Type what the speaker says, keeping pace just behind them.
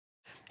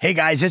Hey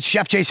guys, it's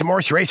Chef Jason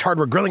Morris, your Ace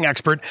Hardware grilling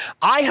expert.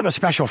 I have a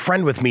special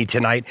friend with me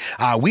tonight.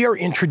 We are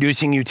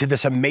introducing you to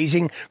this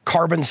amazing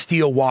carbon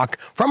steel wok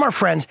from our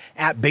friends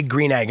at Big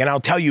Green Egg. And I'll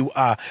tell you,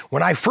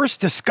 when I first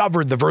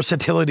discovered the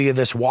versatility of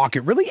this wok,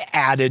 it really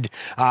added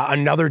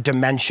another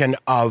dimension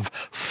of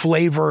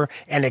flavor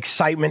and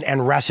excitement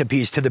and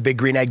recipes to the Big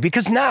Green Egg,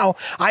 because now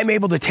I'm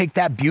able to take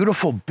that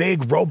beautiful,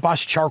 big,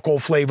 robust charcoal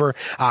flavor,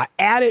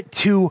 add it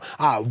to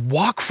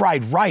wok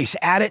fried rice,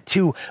 add it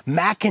to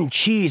mac and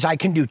cheese. I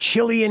can do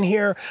chili in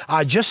here,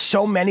 just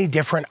so many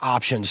different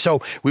options.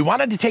 So we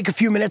wanted to take a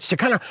few minutes to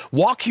kind of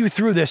walk you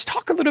through this,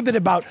 talk a little bit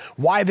about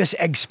why this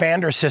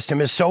EggSpander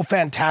system is so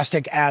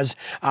fantastic as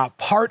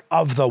part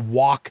of the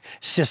wok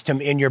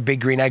system in your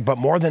Big Green Egg, but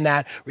more than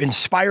that,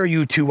 inspire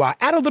you to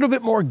add a little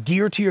bit more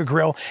gear to your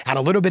grill, add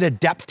a little bit of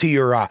depth to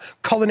your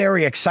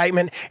culinary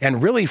excitement,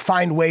 and really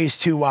find ways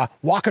to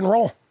wok and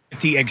roll.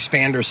 The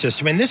EggSpander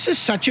system, and this is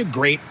such a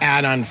great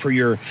add-on for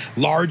your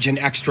large and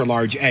extra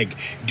large egg.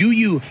 Do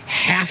you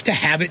have to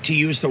have it to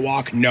use the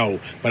wok? No,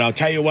 but I'll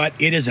tell you what,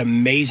 it is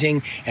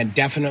amazing, and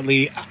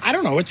definitely, I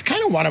don't know, it's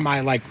kind of one of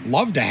my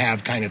love to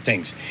have kind of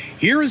things.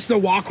 Here is the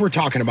wok we're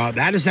talking about.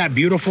 That is that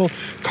beautiful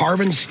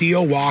carbon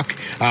steel wok.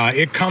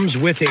 It comes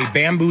with a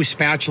bamboo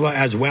spatula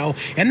as well,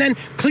 and then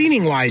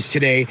cleaning wise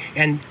today,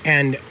 and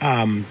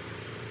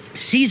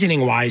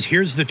seasoning wise,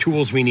 here's the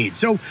tools we need.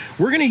 So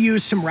we're gonna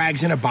use some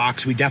rags in a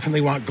box. We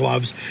definitely want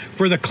gloves.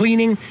 For the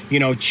cleaning,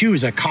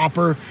 choose a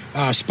copper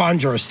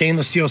sponge or a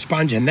stainless steel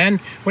sponge. And then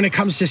when it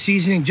comes to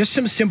seasoning, just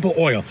some simple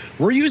oil.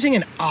 We're using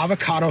an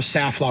avocado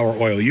safflower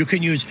oil. You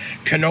can use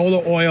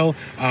canola oil,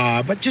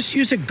 but just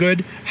use a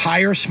good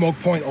higher smoke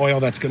point oil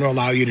that's gonna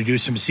allow you to do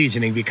some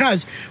seasoning,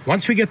 because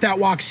once we get that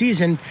wok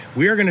seasoned,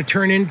 we are gonna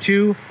turn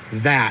into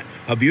that,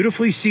 a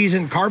beautifully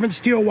seasoned carbon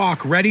steel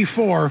wok ready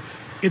for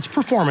its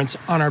performance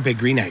on our Big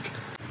Green Egg.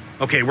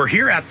 Okay, we're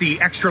here at the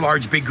extra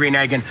large Big Green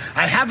Egg, and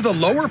I have the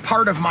lower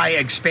part of my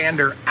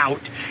EggSpander out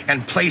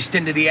and placed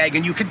into the egg,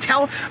 and you can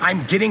tell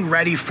I'm getting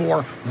ready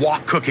for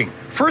wok cooking.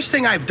 First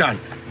thing I've done,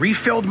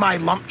 refilled my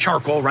lump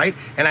charcoal, right?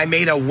 And I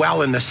made a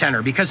well in the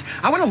center, because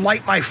I want to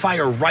light my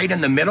fire right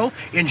in the middle,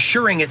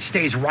 ensuring it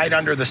stays right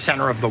under the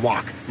center of the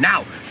wok.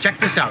 Now, check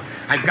this out.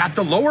 I've got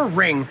the lower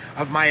ring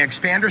of my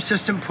EggSpander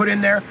system put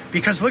in there,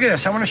 because look at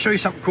this, I want to show you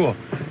something cool.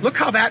 Look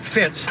how that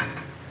fits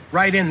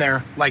right in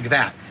there like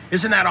that.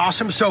 Isn't that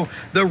awesome? So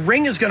the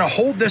ring is gonna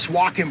hold this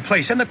wok in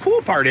place. And the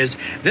cool part is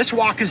this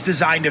wok is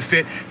designed to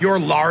fit your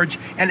large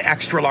and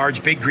extra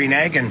large Big Green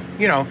Egg. And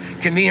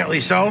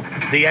conveniently so,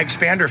 the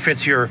EggSpander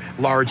fits your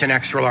large and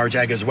extra large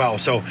egg as well.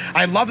 So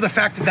I love the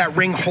fact that that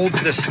ring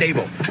holds this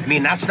stable. I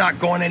mean, that's not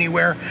going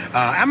anywhere.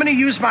 I'm gonna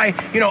use my,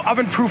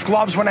 oven-proof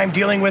gloves when I'm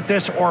dealing with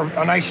this, or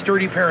a nice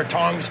sturdy pair of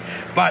tongs,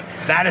 but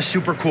that is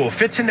super cool.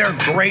 Fits in there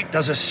great,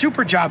 does a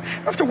super job. You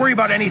don't have to worry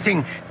about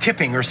anything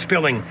tipping or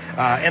spilling.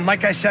 And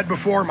like I said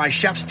before, my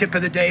chef's tip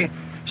of the day,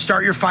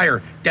 start your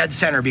fire dead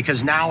center,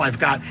 because now I've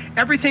got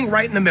everything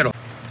right in the middle.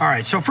 All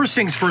right, so first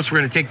things first, we're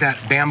gonna take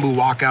that bamboo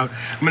wok out.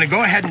 I'm gonna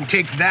go ahead and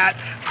take that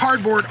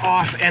cardboard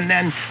off, and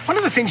then one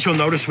of the things you'll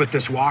notice with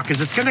this wok is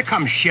it's gonna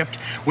come shipped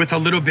with a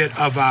little bit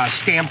of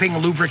stamping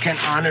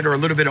lubricant on it, or a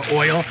little bit of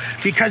oil,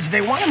 because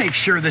they wanna make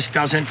sure this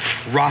doesn't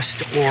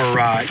rust or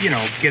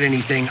get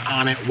anything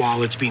on it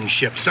while it's being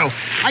shipped. So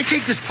I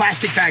take this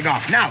plastic bag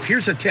off. Now,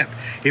 here's a tip.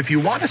 If you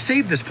wanna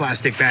save this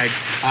plastic bag,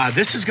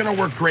 this is gonna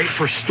work great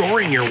for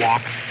storing your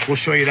wok. We'll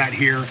show you that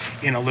here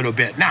in a little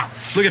bit. Now,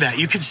 look at that.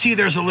 You can see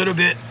there's a little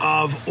bit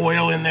of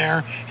oil in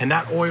there, and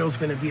that oil is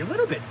going to be a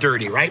little bit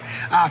dirty, right?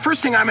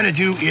 First thing I'm going to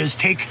do is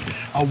take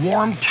a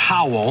warm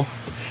towel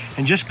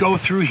and just go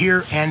through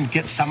here and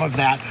get some of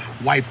that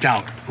wiped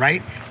out,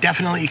 right?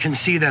 Definitely you can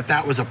see that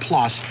that was a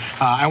plus.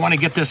 I want to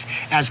get this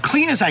as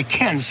clean as I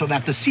can so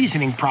that the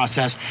seasoning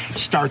process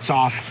starts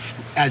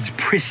off as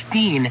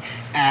pristine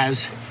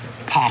as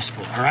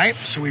possible, all right?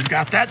 So we've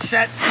got that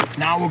set.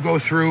 Now we'll go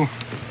through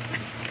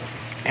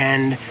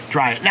and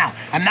dry it. Now,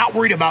 I'm not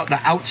worried about the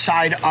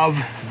outside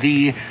of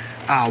the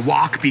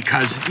wok,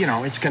 because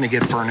it's going to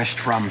get burnished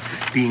from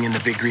being in the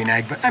Big Green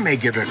Egg, but I may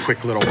give it a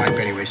quick little wipe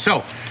anyway.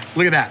 So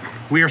look at that.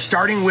 We are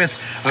starting with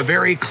a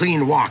very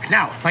clean wok.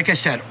 Now, like I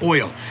said,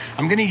 oil.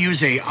 I'm gonna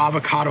use a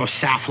avocado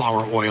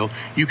safflower oil.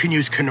 You can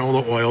use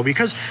canola oil,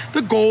 because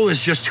the goal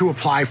is just to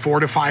apply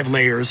 4 to 5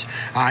 layers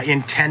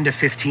in 10 to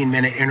 15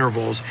 minute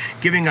intervals,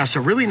 giving us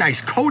a really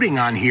nice coating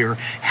on here,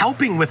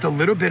 helping with a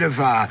little bit of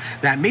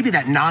maybe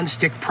that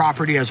non-stick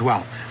property as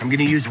well. I'm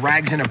gonna use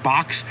rags in a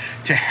box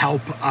to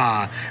help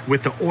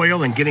with the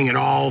oil and getting it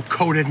all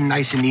coated and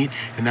nice and neat,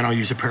 and then I'll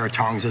use a pair of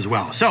tongs as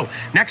well. So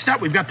next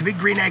up, we've got the Big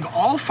Green Egg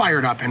all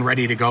fired up and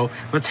ready to go.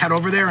 Let's head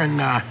over there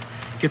and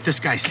get this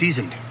guy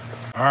seasoned.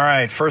 All All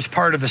right, first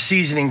part of the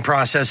seasoning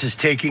process is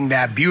taking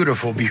that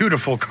beautiful,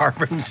 beautiful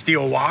carbon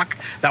steel wok.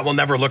 That will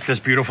never look this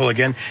beautiful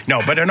again.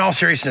 No, but in all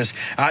seriousness,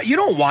 you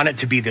don't want it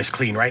to be this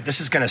clean, right?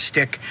 This is gonna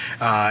stick.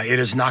 It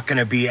is not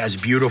gonna be as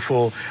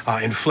beautiful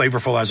and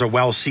flavorful as a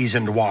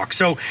well-seasoned wok.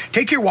 So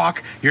take your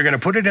wok, you're gonna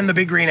put it in the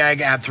Big Green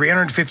Egg at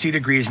 350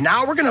 degrees.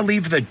 Now we're gonna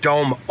leave the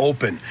dome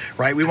open,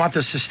 right? We want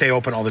this to stay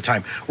open all the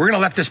time. We're gonna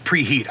let this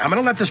preheat. I'm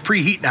gonna let this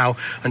preheat now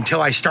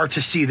until I start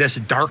to see this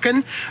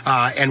darken,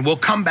 and we'll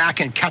come back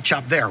and catch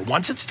up there.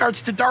 Once it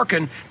starts to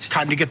darken, it's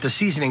time to get the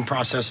seasoning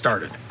process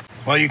started.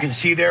 Well, you can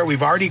see there,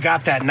 we've already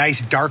got that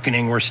nice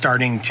darkening we're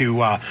starting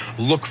to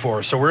look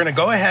for. So we're gonna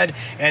go ahead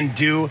and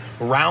do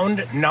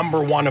round number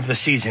 1 of the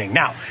seasoning.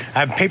 Now, I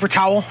have a paper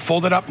towel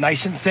folded up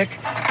nice and thick.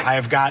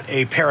 I've got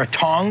a pair of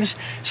tongs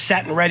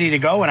set and ready to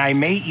go, and I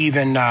may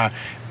even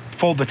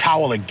fold the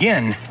towel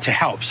again to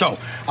help. So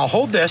I'll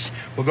hold this,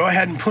 we'll go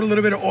ahead and put a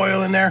little bit of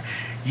oil in there.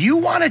 You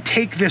wanna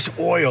take this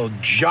oil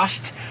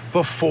just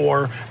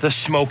before the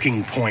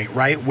smoking point,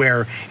 right?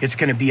 Where it's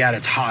gonna be at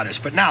its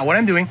hottest. But now what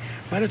I'm doing,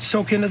 let it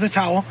soak into the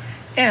towel,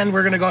 and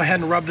we're gonna go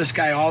ahead and rub this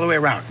guy all the way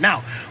around.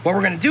 Now, what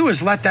we're gonna do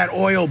is let that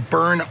oil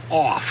burn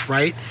off,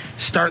 right?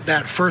 Start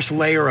that first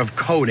layer of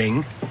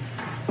coating.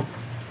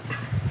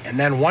 And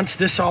then once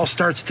this all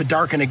starts to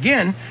darken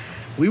again,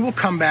 we will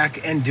come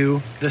back and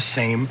do the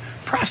same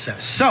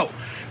process. So,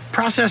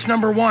 process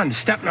number 1,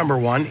 step number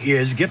 1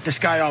 is get this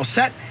guy all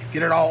set,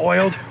 get it all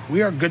oiled.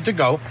 We are good to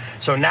go.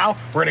 So now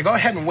we're gonna go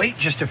ahead and wait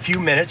just a few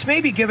minutes,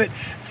 maybe give it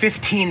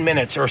 15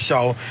 minutes or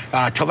so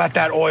to let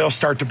that oil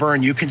start to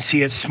burn. You can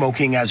see it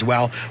smoking as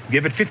well.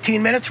 Give it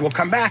 15 minutes, we'll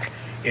come back.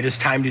 It is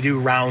time to do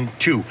round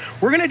 2.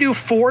 We're gonna do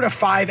 4 to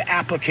 5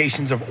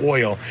 applications of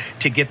oil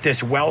to get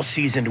this well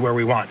seasoned where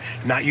we want.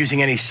 I'm not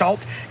using any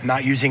salt, I'm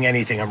not using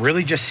anything. I'm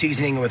really just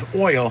seasoning it with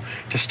oil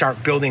to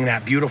start building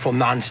that beautiful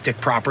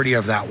non-stick property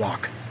of that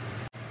wok.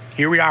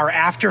 Here we are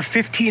after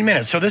 15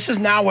 minutes. So this is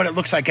now what it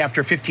looks like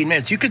after 15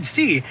 minutes. You can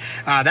see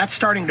that's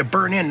starting to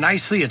burn in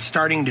nicely. It's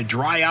starting to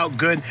dry out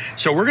good.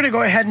 So we're gonna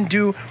go ahead and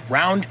do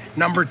round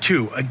number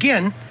 2.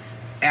 Again,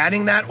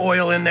 adding that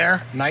oil in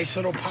there. Nice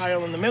little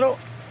pile in the middle.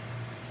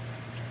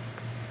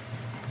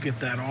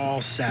 Get that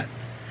all set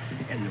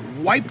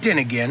and wiped in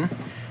again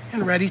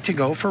and ready to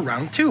go for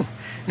round 2.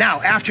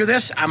 Now, after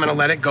this, I'm gonna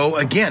let it go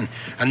again,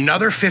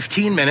 another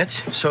 15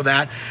 minutes so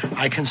that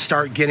I can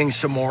start getting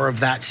some more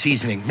of that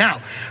seasoning. Now,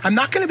 I'm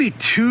not gonna be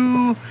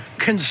too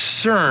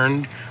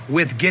concerned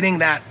with getting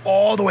that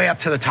all the way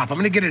up to the top. I'm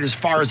gonna get it as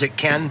far as it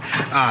can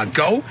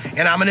go,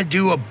 and I'm gonna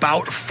do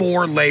about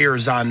 4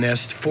 layers on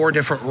this, 4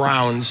 different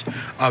rounds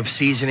of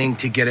seasoning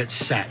to get it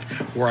set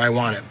where I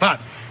want it.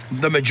 But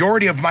the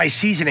majority of my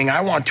seasoning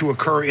I want to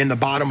occur in the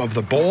bottom of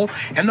the bowl,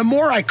 and the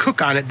more I cook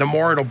on it, the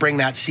more it'll bring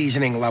that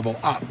seasoning level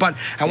up. But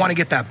I want to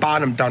get that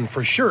bottom done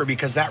for sure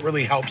because that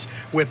really helps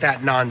with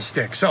that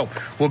non-stick. So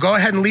we'll go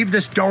ahead and leave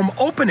this dome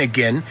open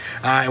again,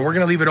 and we're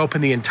gonna leave it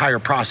open the entire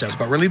process.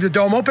 But we'll leave the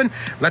dome open,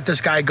 let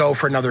this guy go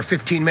for another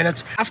 15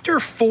 minutes. After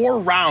 4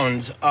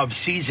 rounds of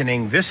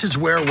seasoning, this is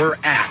where we're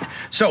at.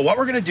 So what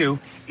we're gonna do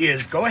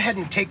is go ahead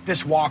and take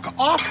this wok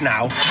off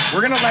now.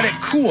 We're gonna let it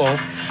cool,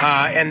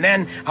 and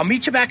then I'll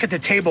meet you back at the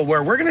table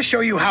where we're gonna show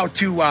you how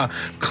to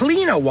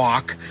clean a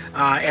wok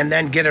and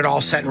then get it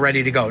all set and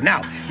ready to go.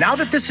 Now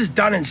that this is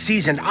done and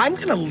seasoned, I'm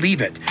gonna leave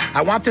it.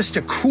 I want this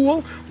to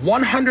cool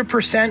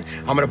 100%.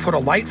 I'm gonna put a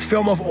light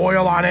film of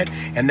oil on it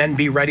and then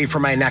be ready for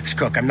my next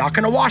cook. I'm not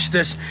gonna wash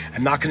this.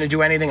 I'm not gonna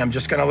do anything. I'm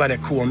just gonna let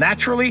it cool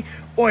naturally,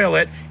 oil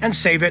it, and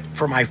save it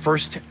for my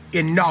first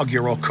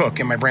inaugural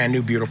cook in my brand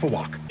new beautiful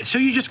wok. So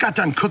you just got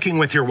done cooking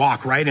with your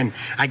wok, right? And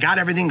I got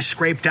everything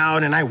scraped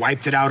out and I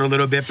wiped it out a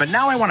little bit, but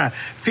now I wanna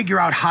figure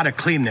out how to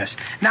clean this.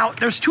 Now,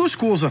 there's 2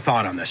 schools of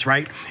thought on this,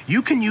 right?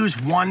 You can use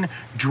 1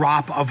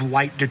 drop of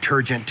light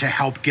detergent to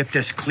help get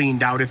this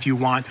cleaned out if you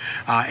want,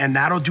 and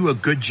that'll do a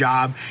good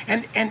job.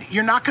 And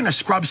you're not gonna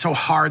scrub so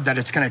hard that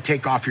it's gonna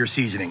take off your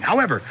seasoning.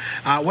 However,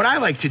 what I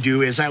like to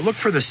do is I look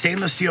for the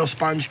stainless steel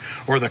sponge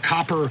or the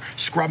copper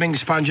scrubbing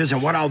sponges,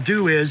 and what I'll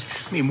do is,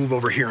 let me move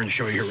over here and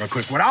show you here real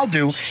quick. What I'll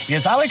do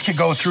is I like to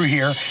go through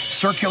here,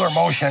 circular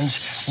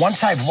motions,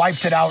 once I've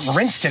wiped it out and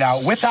rinsed it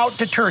out without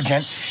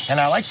detergent, and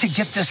I like to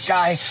get this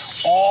guy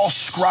all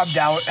scrubbed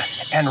out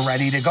and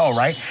ready to go,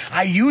 right?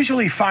 I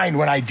usually find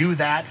when I do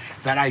that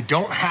I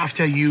don't have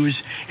to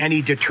use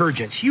any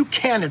detergents. You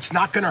can, it's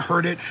not gonna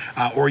hurt it,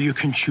 or you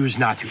can choose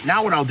not to.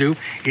 Now what I'll do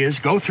is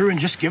go through and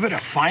just give it a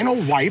final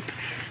wipe,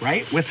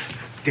 right, with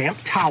damp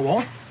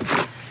towel,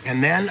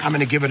 and then I'm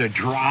gonna give it a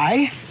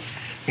dry.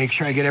 Make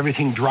sure I get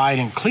everything dried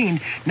and cleaned.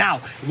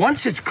 Now,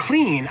 once it's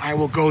clean, I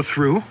will go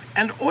through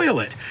and oil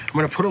it. I'm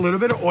gonna put a little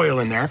bit of oil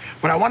in there,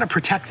 but I wanna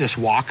protect this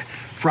wok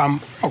from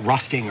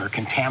rusting or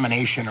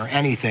contamination or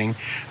anything.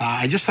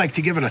 I just like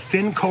to give it a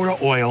thin coat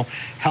of oil,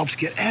 helps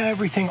get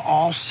everything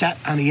all set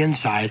on the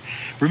inside.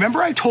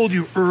 Remember I told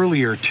you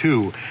earlier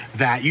too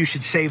that you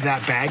should save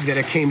that bag that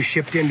it came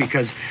shipped in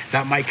because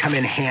that might come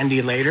in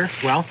handy later?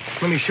 Well,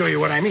 let me show you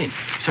what I mean.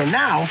 So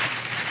now,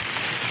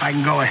 I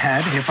can go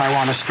ahead, if I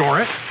wanna store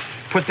it,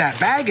 put that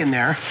bag in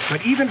there,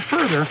 but even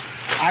further,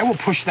 I will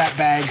push that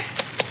bag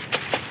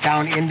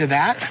down into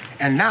that,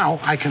 and now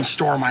I can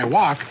store my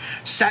wok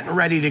set and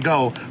ready to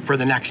go for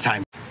the next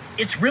time.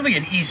 It's really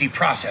an easy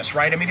process,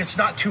 right? I mean, it's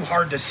not too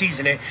hard to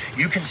season it.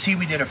 You can see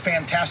we did a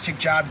fantastic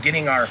job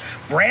getting our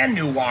brand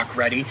new wok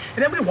ready,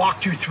 and then we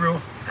walked you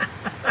through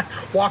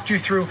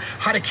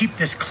how to keep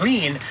this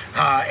clean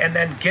and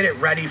then get it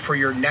ready for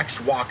your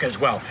next wok as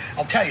well.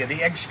 I'll tell you, the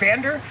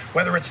EggSpander,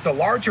 whether it's the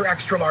large or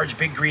extra large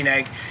Big Green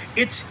Egg,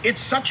 it's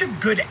such a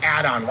good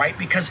add-on, right?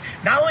 Because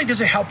not only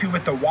does it help you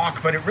with the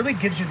wok, but it really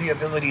gives you the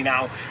ability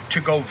now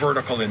to go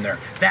vertical in there.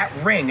 That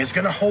ring is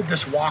gonna hold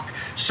this wok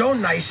so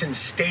nice and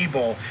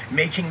stable,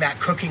 making that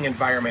cooking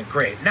environment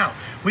great. Now,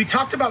 we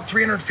talked about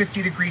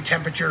 350-degree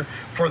temperature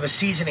for the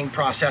seasoning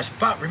process,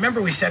 but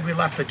remember we said we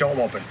left the dome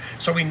open,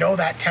 so we know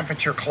that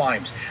temperature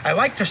climbs. I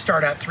like to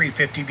start at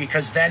 350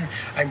 because then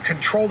I'm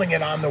controlling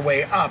it on the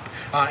way up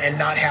and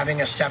not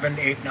having a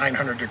 700, 800,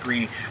 900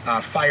 degree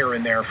fire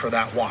in there for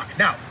that wok.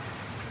 Now,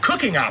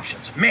 cooking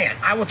options, man,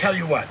 I will tell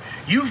you what,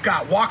 you've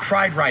got wok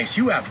fried rice,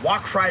 you have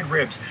wok fried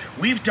ribs,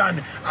 we've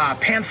done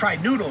pan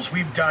fried noodles,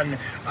 we've done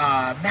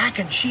mac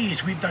and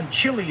cheese, we've done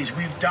chilies,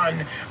 we've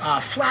done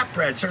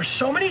flatbreads. There's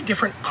so many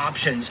different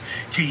options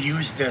to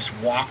use this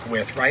wok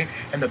with, right?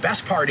 And the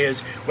best part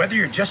is, whether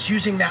you're just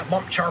using that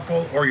lump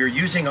charcoal or you're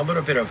using a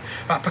little bit of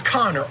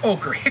pecan or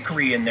oak or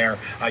hickory in there,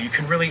 you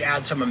can really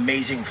add some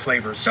amazing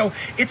flavors. So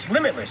it's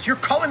limitless. Your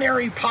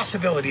culinary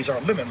possibilities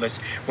are limitless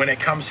when it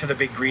comes to the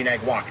Big Green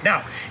Egg Wok.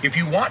 Now, if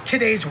you want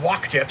today's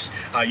wok tips,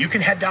 you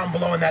can head down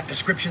below in that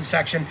description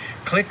section,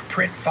 click,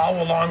 print,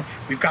 follow along.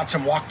 We've got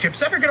some wok tips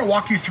that are gonna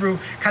walk you through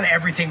kind of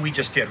everything we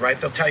just did, right?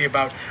 They'll tell you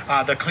about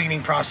the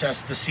cleaning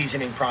process, the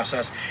seasoning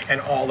process,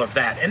 and all of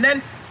that. And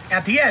then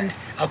at the end,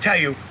 I'll tell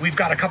you, we've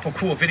got a couple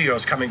cool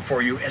videos coming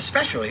for you,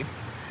 especially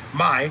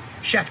my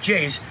Chef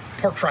Jay's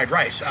pork fried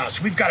rice.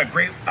 So we've got a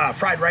great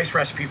fried rice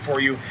recipe for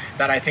you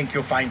that I think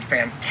you'll find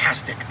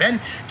fantastic.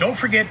 Then don't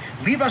forget,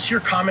 leave us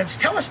your comments.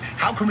 Tell us,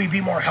 how can we be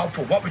more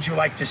helpful? What would you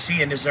like to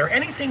see? And is there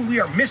anything we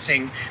are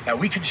missing that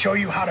we can show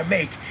you how to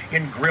make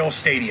in Grill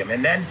Stadium?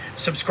 And then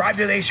subscribe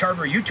to the Ace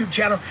Hardware YouTube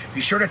channel.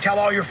 Be sure to tell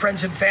all your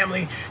friends and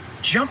family.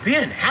 Jump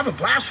in, have a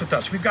blast with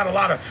us. We've got a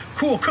lot of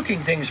cool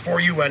cooking things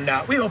for you, and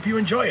we hope you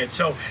enjoy it.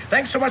 So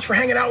thanks so much for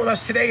hanging out with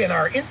us today in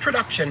our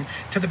introduction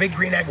to the Big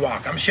Green Egg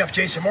Wok. I'm Chef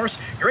Jason Morse,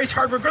 your Ace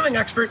Hardware grilling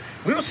expert.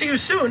 We will see you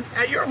soon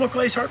at your local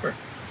Ace Hardware.